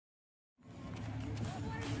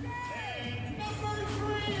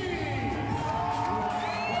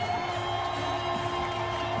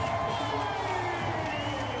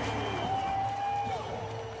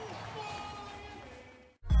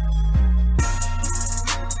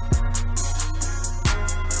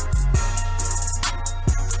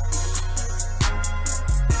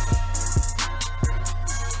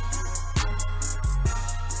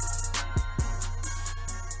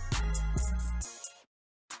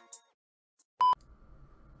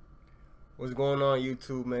What's going on,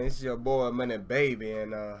 YouTube, man? This is your boy, Money Baby,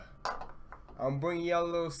 and I'm bringing y'all a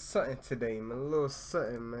little something today, man. A little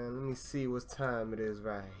something, man. Let me see what time it is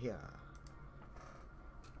right here.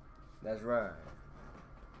 That's right.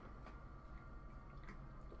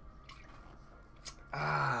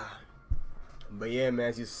 But yeah, man,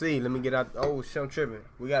 as you see, let me get out. Oh, shit, I'm tripping.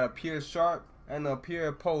 We got a pure sharp and a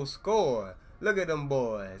pure post score. Look at them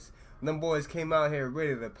boys. Them boys came out here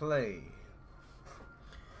ready to play.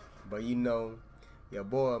 But you know, your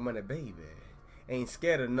boy Money Baby ain't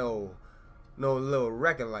scared of no little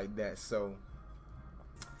record like that. So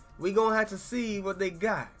we gonna have to see what they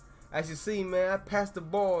got. As you see, man, I passed the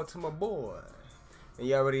ball to my boy, and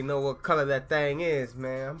you already know what color that thing is,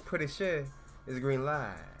 man. I'm pretty sure it's green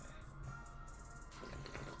light.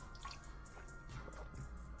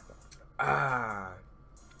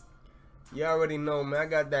 You already know, man. I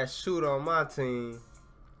got that shooter on my team.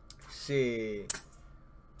 Shit.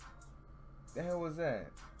 The hell was that?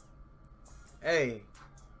 Hey,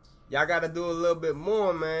 y'all gotta do a little bit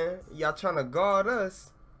more, man. Y'all trying to guard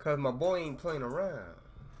us, cause my boy ain't playing around.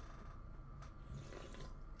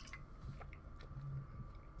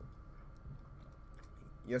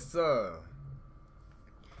 Yes, sir.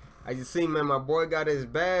 As you see, man, my boy got his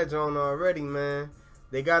badge on already, man.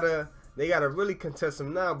 They gotta really contest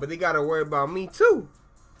him now, but they gotta worry about me too.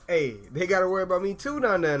 Hey, they gotta worry about me too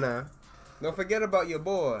down there now. Don't forget about your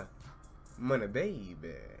boy, Money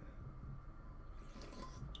Baby.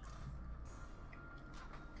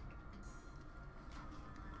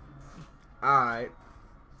 Alright.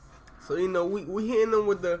 So you know we hitting them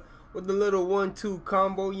with the little 1-2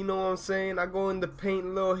 combo, you know what I'm saying? I go in the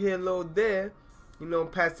paint, little here, little there. You know,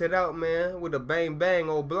 pass it out, man, with a bang bang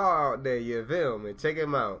old blah out there, you feel me? Check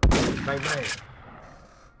him out. Bang bang.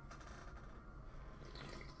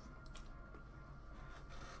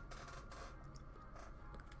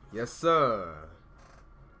 Yes, sir.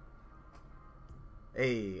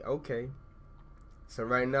 Hey, okay. So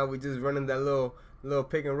right now we just running that little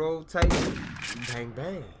pick and roll type. Bang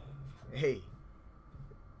bang. Hey.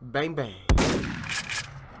 Bang bang.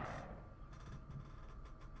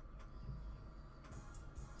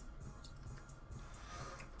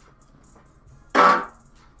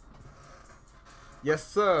 Yes,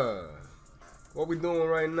 sir. What we doing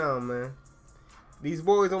right now, man? These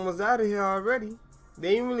boys almost out of here already.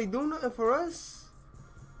 They ain't really do nothing for us.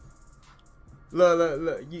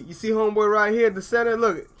 Look. You see homeboy right here at the center?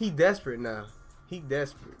 Look, he desperate now. He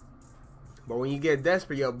desperate. But when you get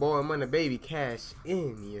desperate, your boy Money Baby cash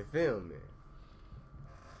in. You feel me?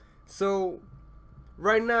 So,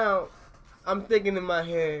 right now, I'm thinking in my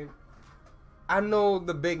head, I know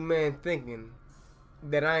the big man thinking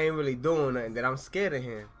that I ain't really doing nothing, that I'm scared of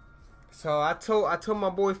him. So I told my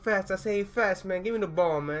boy Fast, I say, hey Fast, man, give me the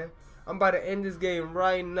ball, man. I'm about to end this game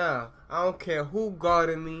right now. I don't care who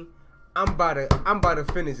guarding me. I'm about to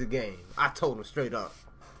finish the game. I told him straight up.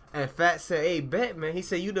 And Fat said, hey, bet, man. He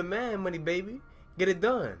said, you the man, Money Baby. Get it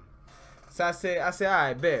done. So I said, all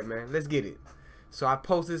right, bet, man. Let's get it. So I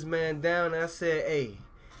post this man down and I said, hey,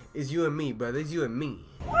 it's you and me, brother. It's you and me.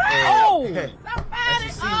 Oh! As you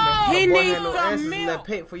see, man, He my boy needs had no some answers in milk. that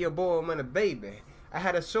paint for your boy Money Baby. I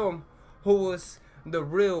had to show him who was the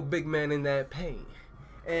real big man in that paint.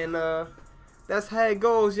 And that's how it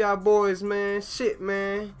goes, y'all boys, man. Shit,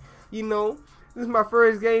 man. You know, this is my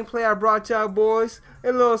first gameplay. I brought y'all boys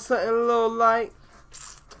a little something, a little light.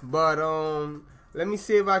 But let me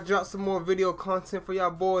see if I drop some more video content for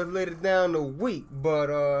y'all boys later down the week.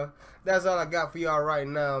 But that's all I got for y'all right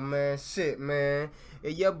now, man. Shit, man.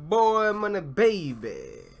 It's your boy Money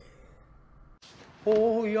Baby.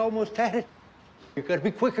 Oh, you almost had it. You gotta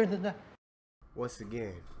be quicker than that. Once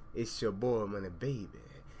again, it's your boy Money Baby.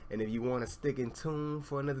 And if you want to stick in tune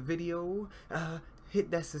for another video,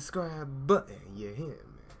 hit that subscribe button. You hear me?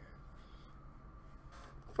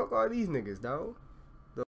 Fuck all these niggas, dog.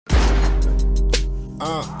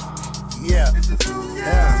 Yeah. It's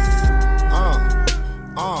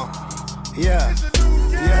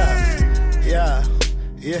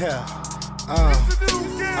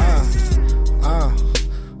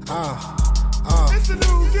a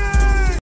new game.